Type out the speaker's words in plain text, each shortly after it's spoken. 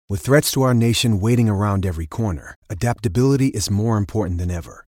With threats to our nation waiting around every corner, adaptability is more important than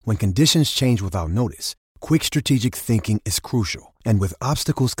ever. When conditions change without notice, quick strategic thinking is crucial. And with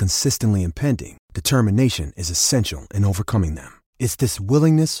obstacles consistently impending, determination is essential in overcoming them. It's this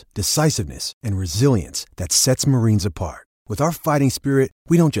willingness, decisiveness, and resilience that sets Marines apart. With our fighting spirit,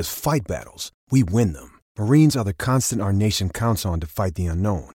 we don't just fight battles, we win them. Marines are the constant our nation counts on to fight the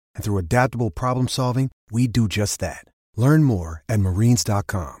unknown. And through adaptable problem solving, we do just that. Learn more at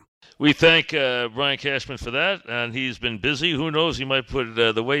marines.com. We thank Brian Cashman for that, and he's been busy. Who knows? He might put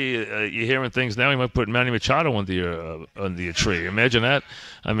the way you're hearing things now. He might put Manny Machado under your tree. Imagine that.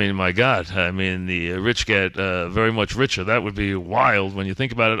 I mean, my God. I mean, the rich get very much richer. That would be wild when you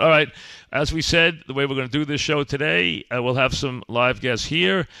think about it. All right. As we said, the way we're going to do this show today, we'll have some live guests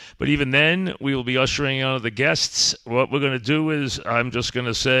here. But even then, we will be ushering on the guests. What we're going to do is I'm just going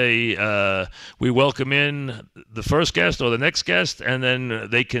to say we welcome in the first guest or the next guest, and then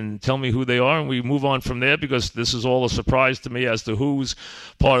they can tell me who they are, and we move on from there because this is all a surprise to me as to who's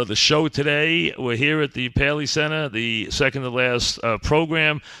part of the show today. We're here at the Paley Center, the second to last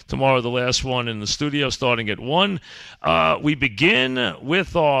program. Tomorrow, the last one in the studio, starting at 1. We begin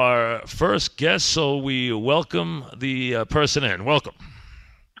with our first guest, so we welcome the person in. Welcome.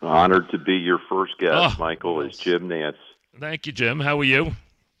 Honored to be your first guest, Michael. Is Jim Nantz. Thank you, Jim. How are you?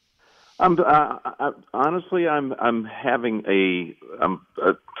 Honestly, I'm having a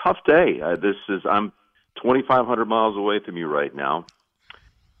tough day. I'm 2,500 miles away from you right now,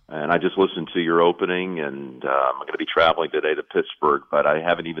 and I just listened to your opening, and I'm going to be traveling today to Pittsburgh, but I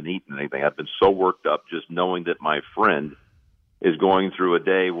haven't even eaten anything. I've been so worked up just knowing that my friend is going through a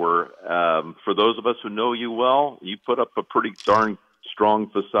day where, for those of us who know you well, you put up a pretty darn strong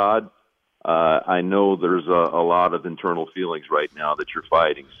facade. I know there's a lot of internal feelings right now that you're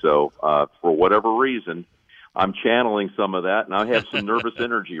fighting. So for whatever reason, I'm channeling some of that, and I have some nervous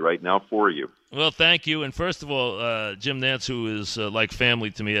energy right now for you. Well, thank you. And first of all, Jim Nantz, who is like family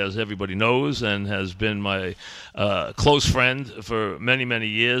to me, as everybody knows, and has been my close friend for many, many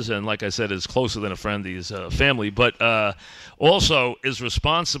years. And like I said, is closer than a friend. He's family. But also is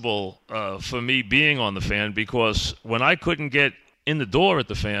responsible for me being on the Fan, because when I couldn't get in the door at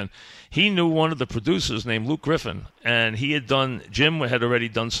the Fan, he knew one of the producers named Luke Griffin, and Jim had already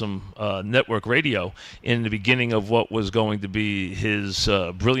done some network radio in the beginning of what was going to be his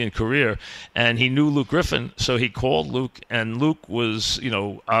brilliant career, and he knew Luke Griffin, so he called Luke, and Luke was,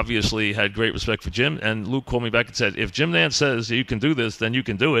 obviously had great respect for Jim, and Luke called me back and said, if Jim Nantz says you can do this, then you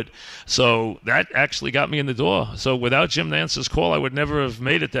can do it. So that actually got me in the door. So without Jim Nantz's call, I would never have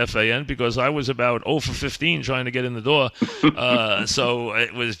made it to FAN, because I was about 0 for 15 trying to get in the door. So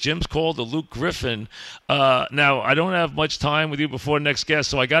it was Jim's call to Luke Griffin. Now, I don't have much time with you before next guest,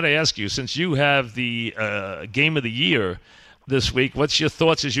 so I got to ask you, since you have the game of the year this week, what's your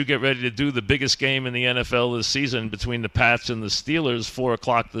thoughts as you get ready to do the biggest game in the NFL this season between the Pats and the Steelers, 4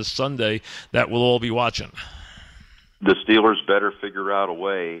 o'clock this Sunday, that we'll all be watching? The Steelers better figure out a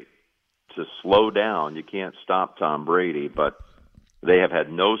way to slow down. You can't stop Tom Brady, but they have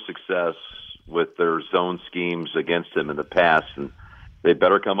had no success with their zone schemes against him in the past, and they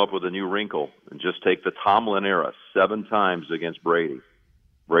better come up with a new wrinkle and just take the Tomlin era. 7 times against Brady.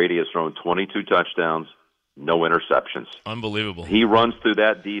 Brady has thrown 22 touchdowns, no interceptions. Unbelievable. He runs through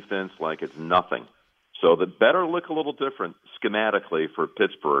that defense like it's nothing. So that better look a little different schematically for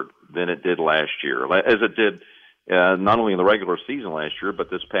Pittsburgh than it did last year, as it did not only in the regular season last year,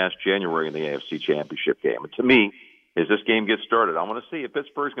 but this past January in the AFC Championship game. And to me, as this game gets started, I want to see if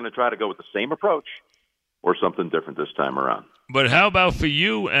Pittsburgh's going to try to go with the same approach or something different this time around. But how about for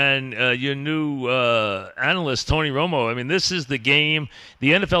you and your new analyst, Tony Romo? I mean, this is the game.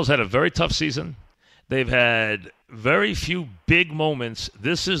 The NFL's had a very tough season. They've had very few big moments.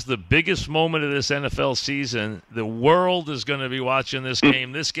 This is the biggest moment of this NFL season. The world is going to be watching this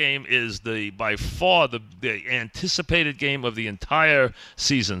game. This game is by far the anticipated game of the entire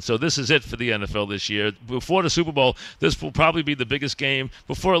season. So this is it for the NFL this year. Before the Super Bowl, this will probably be the biggest game.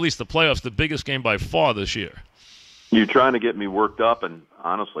 Before at least the playoffs, the biggest game by far this year. You're trying to get me worked up, and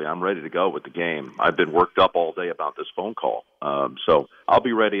honestly, I'm ready to go with the game. I've been worked up all day about this phone call. So I'll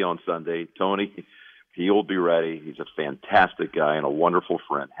be ready on Sunday. Tony, he'll be ready. He's a fantastic guy and a wonderful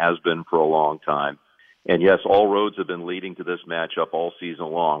friend, has been for a long time. And, yes, all roads have been leading to this matchup all season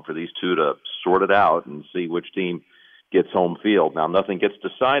long for these two to sort it out and see which team gets home field. Now, nothing gets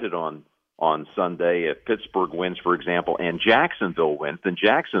decided on Sunday. If Pittsburgh wins, for example, and Jacksonville wins, then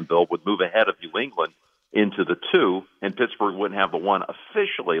Jacksonville would move ahead of New England into the 2, and Pittsburgh wouldn't have the 1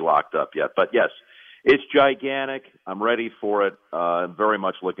 officially locked up yet. But, yes, it's gigantic. I'm ready for it. I'm very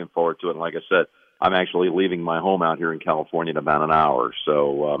much looking forward to it. And like I said, I'm actually leaving my home out here in California in about an hour.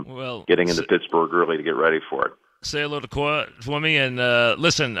 So getting into Pittsburgh early to get ready for it. Say hello to Cora for me, and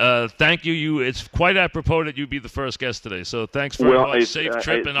listen, thank you. It's quite apropos that you be the first guest today, so thanks very much. Safe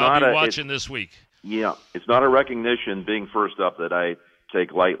trip, and I'll be watching this week. Yeah, it's not a recognition being first up that I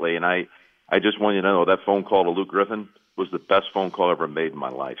take lightly, and I just want you to know that phone call to Luke Griffin was the best phone call ever made in my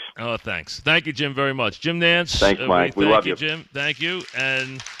life. Oh, thanks. Thank you, Jim, very much. Jim Nantz. Thanks, Mike. We love you. Thank you, Jim. Thank you,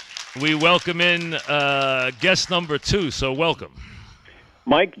 and we welcome in guest number 2, so welcome.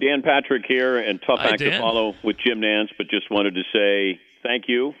 Mike, Dan Patrick here, and tough act to follow with Jim Nantz, but just wanted to say thank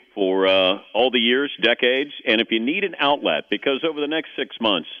you for all the years, decades, and if you need an outlet, because over the next 6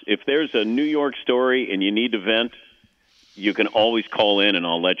 months, if there's a New York story and you need to vent, you can always call in, and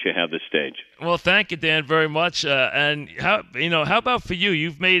I'll let you have the stage. Well, thank you, Dan, very much. And how about for you?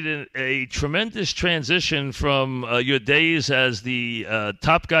 You've made a tremendous transition from your days as the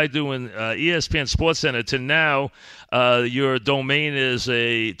top guy doing ESPN SportsCenter to now your domain is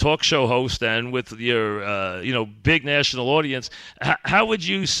a talk show host, and with your big national audience. How would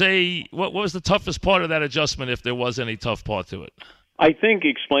you say what was the toughest part of that adjustment, if there was any tough part to it? I think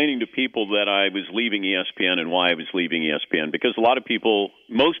explaining to people that I was leaving ESPN and why I was leaving ESPN, because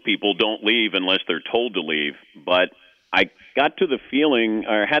most people don't leave unless they're told to leave. But I got to the feeling,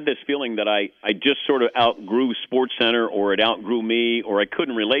 or had this feeling, that I just sort of outgrew SportsCenter, or it outgrew me, or I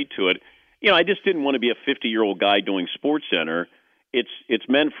couldn't relate to it. I just didn't want to be a 50-year-old guy doing SportsCenter. It's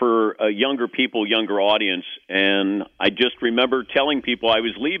meant for a younger people, younger audience. And I just remember telling people I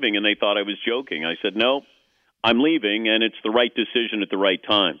was leaving, and they thought I was joking. I said, no, I'm leaving, and it's the right decision at the right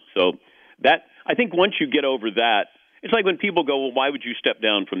time. So that, I think once you get over that, it's like when people go, well, why would you step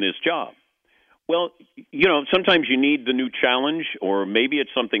down from this job? Well, sometimes you need the new challenge, or maybe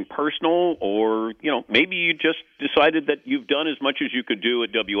it's something personal, or, maybe you just decided that you've done as much as you could do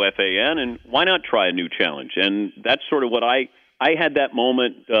at WFAN, and why not try a new challenge? And that's sort of what I had that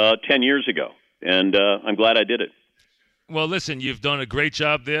moment 10 years ago, and I'm glad I did it. Well, listen, you've done a great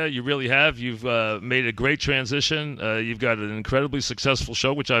job there. You really have. You've made a great transition. You've got an incredibly successful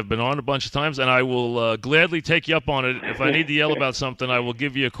show, which I've been on a bunch of times, and I will gladly take you up on it. If I need to yell about something, I will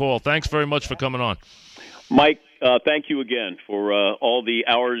give you a call. Thanks very much for coming on. Mike, thank you again for all the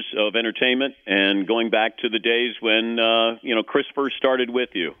hours of entertainment, and going back to the days when, Chris first started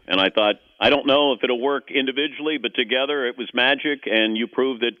with you. And I thought, I don't know if it'll work individually, but together it was magic, and you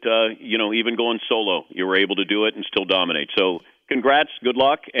proved that, even going solo, you were able to do it and still dominate. So congrats, good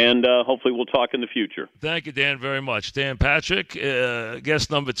luck, and hopefully we'll talk in the future. Thank you, Dan, very much. Dan Patrick,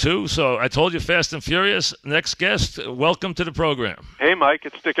 guest number 2. So I told you, Fast and Furious. Next guest, welcome to the program. Hey, Mike,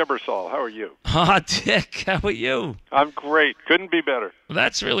 it's Dick Ebersol. How are you? Dick, how are you? I'm great. Couldn't be better. Well,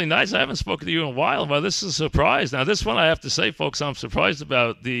 that's really nice. I haven't spoken to you in a while, but this is a surprise. Now, this one I have to say, folks, I'm surprised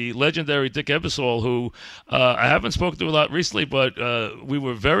about the legendary Dick Ebersol, who I haven't spoken to a lot recently, but we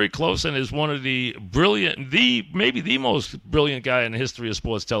were very close, and is one of the maybe the most brilliant guy in the history of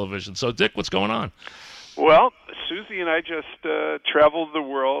sports television. So, Dick, what's going on? Well, Susie and I just traveled the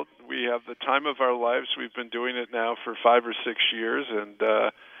world. We have the time of our lives. We've been doing it now for 5 or 6 years,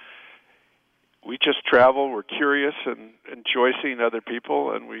 and we just travel. We're curious and enjoy seeing other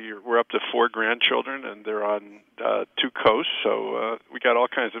people, and we're up to 4 grandchildren, and they're on 2 coasts, so we got all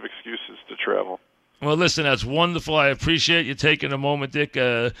kinds of excuses to travel. Well, listen, that's wonderful. I appreciate you taking a moment, Dick.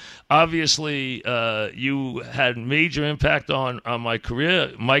 Obviously, you had major impact on my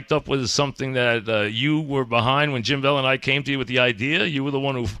career. Mic'd Up was something that you were behind when Jim Bell and I came to you with the idea. You were the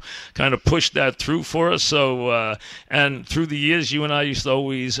one who kind of pushed that through for us. So, and through the years, you and I used to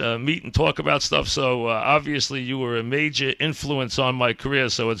always meet and talk about stuff. So, obviously, you were a major influence on my career.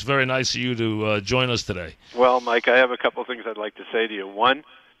 So it's very nice of you to join us today. Well, Mike, I have a couple things I'd like to say to you. One,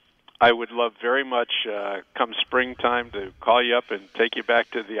 I would love very much, come springtime, to call you up and take you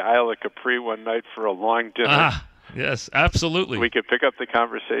back to the Isle of Capri one night for a long dinner. Yes, absolutely. We could pick up the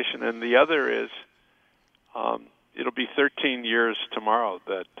conversation. And the other is, it'll be 13 years tomorrow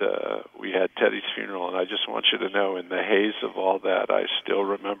that we had Teddy's funeral, and I just want you to know, in the haze of all that, I still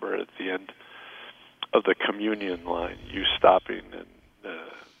remember at the end of the communion line, you stopping and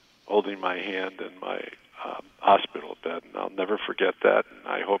holding my hand in my hospital bed, and I'll never forget that. And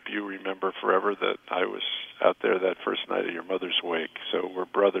I hope you remember forever that I was out there that first night of your mother's wake. So we're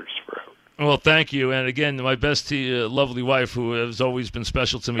brothers forever. Well, thank you. And again, my best to your lovely wife, who has always been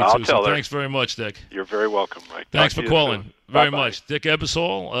special to me, I'll too. tell So her. Thanks very much, Dick. You're very welcome, Mike. Thanks for calling. Very Bye-bye. much. Dick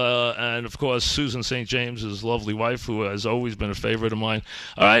Ebersol, and, of course, Susan St. James, his lovely wife, who has always been a favorite of mine.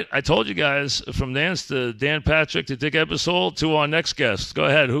 All right, I told you guys, from Nantz to Dan Patrick to Dick Ebersol to our next guest. Go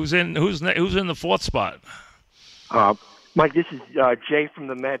ahead. Who's in the 4th spot? Mike, this is Jay from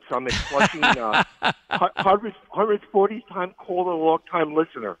the Mets. I'm in Flushing. Horwitz, 40-time caller, long-time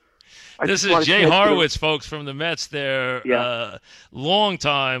listener. This is Jay Horwitz, folks, from the Mets. They're long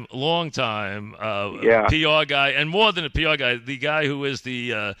time PR guy, and more than a PR guy, the guy who is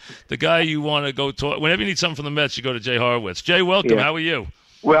the guy you want to go talk. Whenever you need something from the Mets, you go to Jay Horwitz. Jay, welcome. How are you?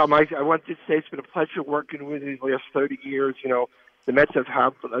 Well, Mike, I want to say it's been a pleasure working with you the last 30 years. You know, the Mets have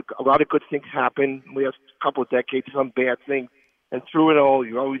had a lot of good things happen. We have a couple of decades, some bad things. And through it all,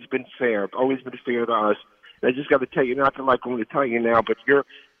 you've always been fair. Always been fair to us. And I just got to tell you, not that I'm going to tell you now, but your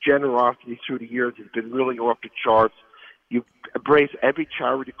generosity through the years has been really off the charts. You've embraced every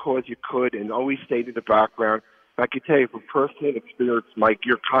charity cause you could and always stayed in the background. I can tell you from personal experience, Mike,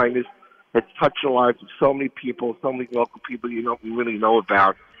 your kindness has touched the lives of so many people, so many local people you don't really know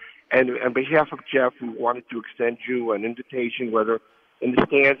about. And on behalf of Jeff, we wanted to extend you an invitation, whether in the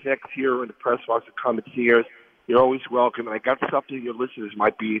stands next year or in the press box to come and see us. You're always welcome. And I got something your listeners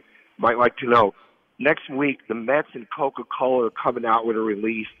might like to know. Next week, the Mets and Coca-Cola are coming out with a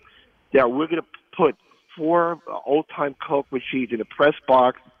release that we're going to put 4 old-time Coke machines in the press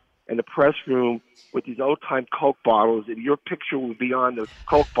box and the press room with these old-time Coke bottles, and your picture will be on the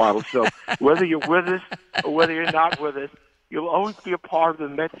Coke bottle. So whether you're with us or whether you're not with us, you'll always be a part of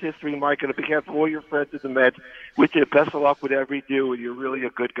the Mets history, Mike, and on behalf of all your friends at the Mets, wish you the best of luck with whatever you do, and you're really a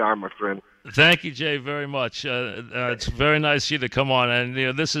good guy, my friend. Thank you, Jay, very much. It's very nice of you to come on,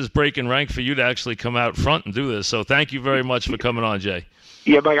 and this is breaking rank for you to actually come out front and do this, so thank you very much for coming on, Jay.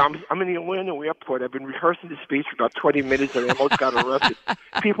 Yeah, Mike, I'm in the Orlando airport. I've been rehearsing the speech for about 20 minutes, and I almost got arrested.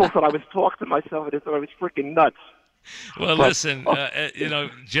 People thought I was talking to myself, and they thought I was freaking nuts. Well, listen,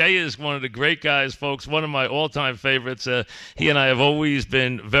 Jay is one of the great guys, folks, one of my all-time favorites. He and I have always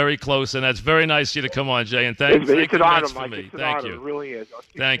been very close, and that's very nice of you to come on, Jay, and thank you for me. It's an Thank honor. you. It really is.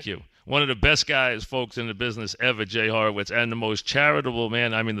 Thank you. One of the best guys, folks, in the business ever, Jay Horwitz, and the most charitable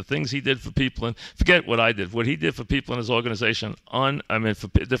man. I mean, the things he did for people, and forget what I did. What he did for people in his organization, for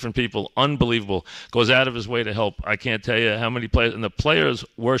different people, unbelievable. Goes out of his way to help. I can't tell you how many players, and the players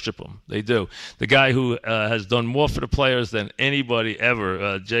worship him. They do. The guy who has done more for the players than anybody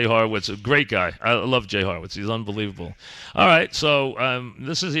ever, Jay Horwitz, a great guy. I love Jay Horwitz. He's unbelievable. All right, so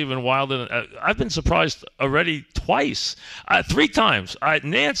this is even wilder. I've been surprised already twice, 3 times.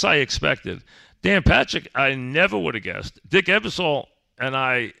 Nantz, I expected. Dan Patrick, I never would have guessed. Dick Ebersol and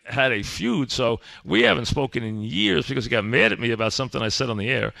I had a feud, so we haven't spoken in years because he got mad at me about something I said on the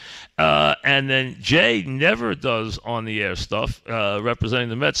air. And then Jay never does on-the-air stuff representing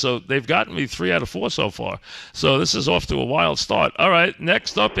the Mets, so they've gotten me 3 out of 4 so far. So this is off to a wild start. All right,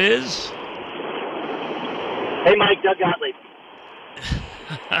 next up is... Hey, Mike, Doug Gottlieb.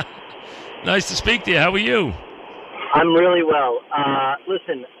 Nice to speak to you. How are you? I'm really well.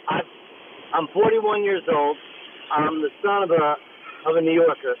 Listen, I'm 41 years old. I'm the son of a New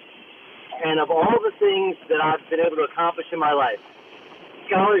Yorker. And of all the things that I've been able to accomplish in my life,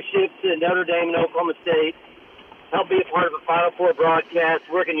 scholarship to Notre Dame and Oklahoma State, help be a part of a Final Four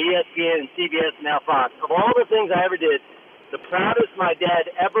broadcast, working ESPN and CBS and now Fox. Of all the things I ever did, the proudest my dad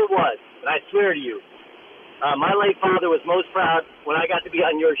ever was, and I swear to you, my late father was most proud when I got to be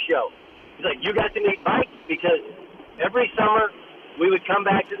on your show. He's like, you got to meet Mike because every summer we would come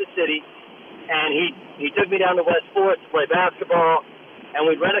back to the city, and he took me down to West Forest to play basketball, and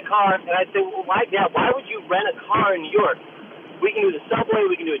we'd rent a car. And I'd say, well, why would you rent a car in New York? We can do the subway,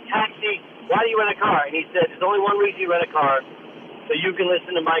 we can do a taxi. Why do you rent a car? And he said, there's only one reason you rent a car, so you can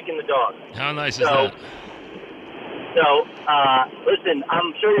listen to Mike and the dog. How nice is that? So, listen,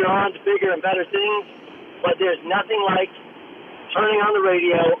 I'm sure you're on to bigger and better things, but there's nothing like turning on the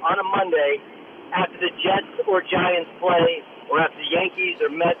radio on a Monday after the Jets or Giants play or after the Yankees or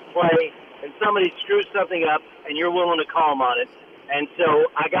Mets play and somebody screws something up and you're willing to call them on it. And so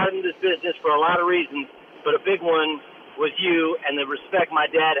I got into this business for a lot of reasons, but a big one was you and the respect my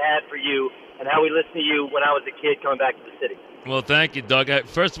dad had for you and how he listened to you when I was a kid coming back to the city. Well, thank you, Doug.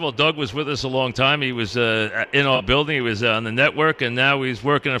 First of all, Doug was with us a long time. He was in our building. He was on the network, and now he's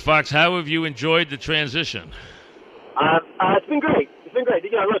working at Fox. How have you enjoyed the transition? It's been great. It's been great.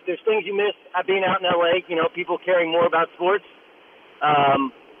 Look, there's things you miss being out in L.A., people caring more about sports.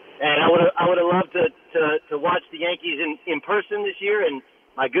 And I would have loved to watch the Yankees in person this year. And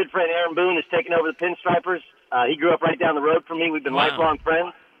my good friend Aaron Boone is taking over the Pinstripers. He grew up right down the road from me. We've been lifelong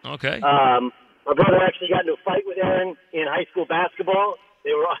friends. Okay. My brother actually got into a fight with Aaron in high school basketball.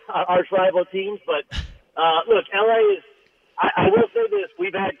 They were arch rival teams. But, look, L.A. is – I will say this.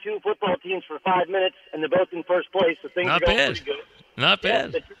 We've had 2 football teams for 5 minutes, and they're both in first place, so things are going pretty good. Not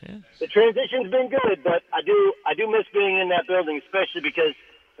bad. The transition's been good, but I do miss being in that building, especially because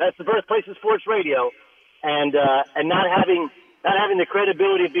that's the birthplace of sports radio. and not having the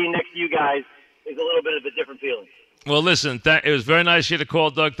credibility of being next to you guys is a little bit of a different feeling. Well, listen, it was very nice of you to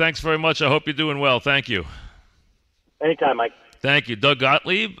call, Doug. Thanks very much. I hope you're doing well. Thank you. Anytime, Mike. Thank you, Doug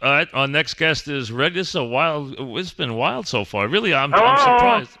Gottlieb. All right, our next guest is ready. This is a wild. It's been wild so far. Really, I'm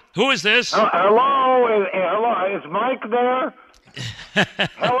surprised. Who is this? Hello. Is Mike there?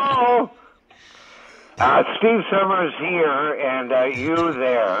 Hello. Steve Summers here, and you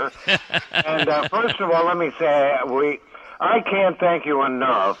there. And first of all, let me say I can't thank you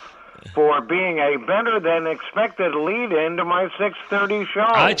enough for being a better-than-expected lead-in to my 6:30 show.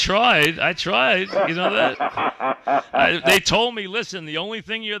 I tried. You know that. They told me, listen, the only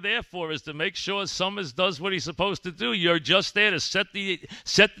thing you're there for is to make sure Summers does what he's supposed to do. You're just there to set the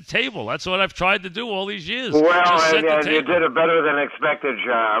table. That's what I've tried to do all these years. Well, and you did a better-than-expected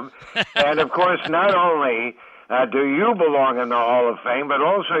job. And, of course, not only do you belong in the Hall of Fame, but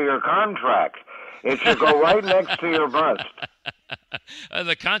also your contract. It should go right next to your bust.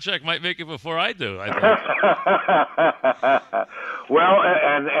 The contract might make it before I do, I think. Well,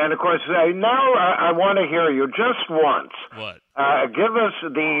 and of course, now I want to hear you just once. What? Give us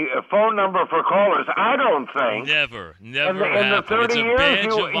the phone number for callers. I don't think. Never in the 30 it's a years badge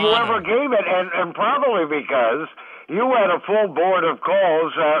you of honor. ever gave it, and probably because you had a full board of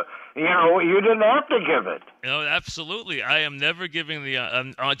calls, you didn't have to give it. No, absolutely. I am never giving the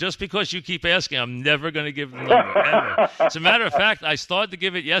just because you keep asking, I'm never going to give the number, ever. As a matter of fact, I started to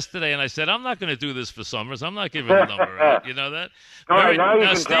give it yesterday, and I said, I'm not going to do this for Summers. I'm not giving the number out. You know that? All right, now you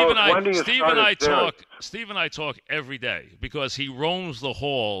can Steve tell and us, when do you start a series? Steve and I talk every day because he roams the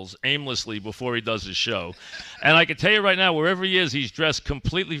halls aimlessly before he does his show. And I can tell you right now, wherever he is, he's dressed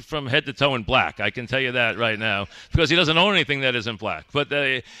completely from head to toe in black. I can tell you that right now because he doesn't own anything that isn't black. But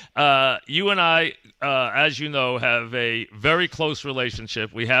you and I, as you know, have a very close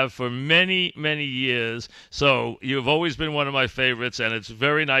relationship. We have for many, many years. So you've always been one of my favorites, and it's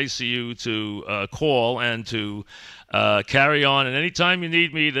very nice of you to call and to carry on. And anytime you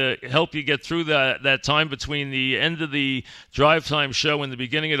need me to help you get through that time between the end of the drive time show and the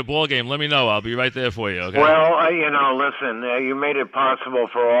beginning of the ball game, let me know. I'll be right there for you. Okay? Well, listen, you made it possible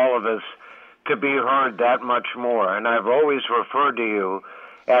for all of us to be heard that much more. And I've always referred to you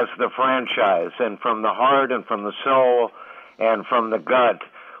as the franchise, and from the heart and from the soul and from the gut,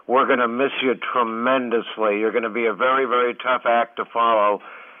 we're going to miss you tremendously. You're going to be a very, very tough act to follow,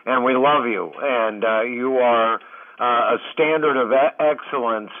 and we love you. And you are a standard of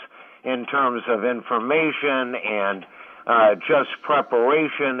excellence in terms of information and just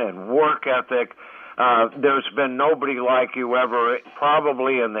preparation and work ethic. There's been nobody like you ever,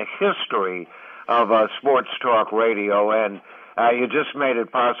 probably in the history of sports talk radio, and you just made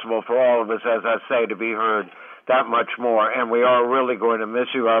it possible for all of us, as I say, to be heard that much more, and we are really going to miss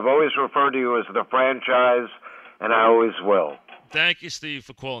you. I've always referred to you as the franchise, and I always will. Thank you, Steve,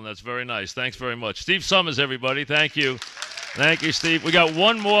 for calling. That's very nice. Thanks very much. Steve Summers, everybody. Thank you. Thank you, Steve. We got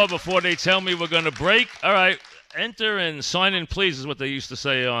one more before they tell me we're going to break. All right. Enter and sign in, please, is what they used to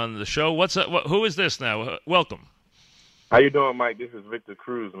say on the show. Who is this now? Welcome. How you doing, Mike? This is Victor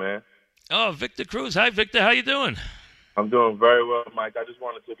Cruz, man. Oh, Victor Cruz. Hi, Victor. How you doing? I'm doing very well, Mike. I just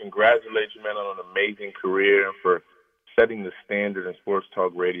wanted to congratulate you, man, on an amazing career and for setting the standard in sports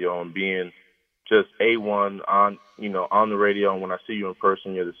talk radio and being just A1 on the radio. And when I see you in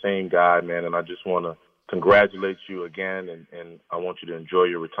person, you're the same guy, man. And I just want to congratulate you again, and I want you to enjoy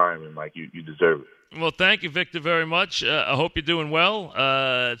your retirement, Mike. You deserve it. Well, thank you, Victor, very much. I hope you're doing well.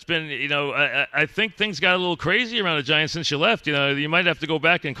 It's been, I think things got a little crazy around the Giants since you left. You might have to go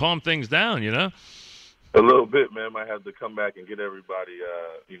back and calm things down, A little bit, man. Might have to come back and get everybody,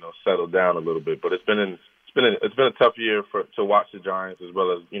 settled down a little bit. But it's been a tough year to watch the Giants, as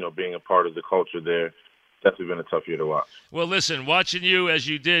well as being a part of the culture there. Definitely been a tough year to watch. Well, listen, watching you as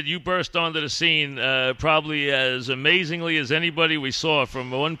you did, you burst onto the scene probably as amazingly as anybody we saw, from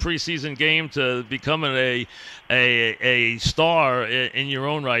one preseason game to becoming a star in your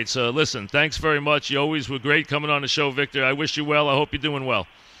own right. So, listen, thanks very much. You always were great coming on the show, Victor. I wish you well. I hope you're doing well.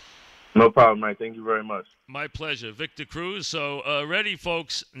 No problem, Mike. Thank you very much. My pleasure. Victor Cruz. So, ready,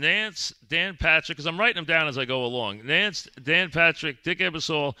 folks. Nantz, Dan Patrick, because I'm writing them down as I go along. Nantz, Dan Patrick, Dick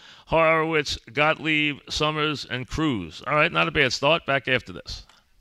Ebersol, Horwitz, Gottlieb, Summers, and Cruz. All right, not a bad start. Back after this.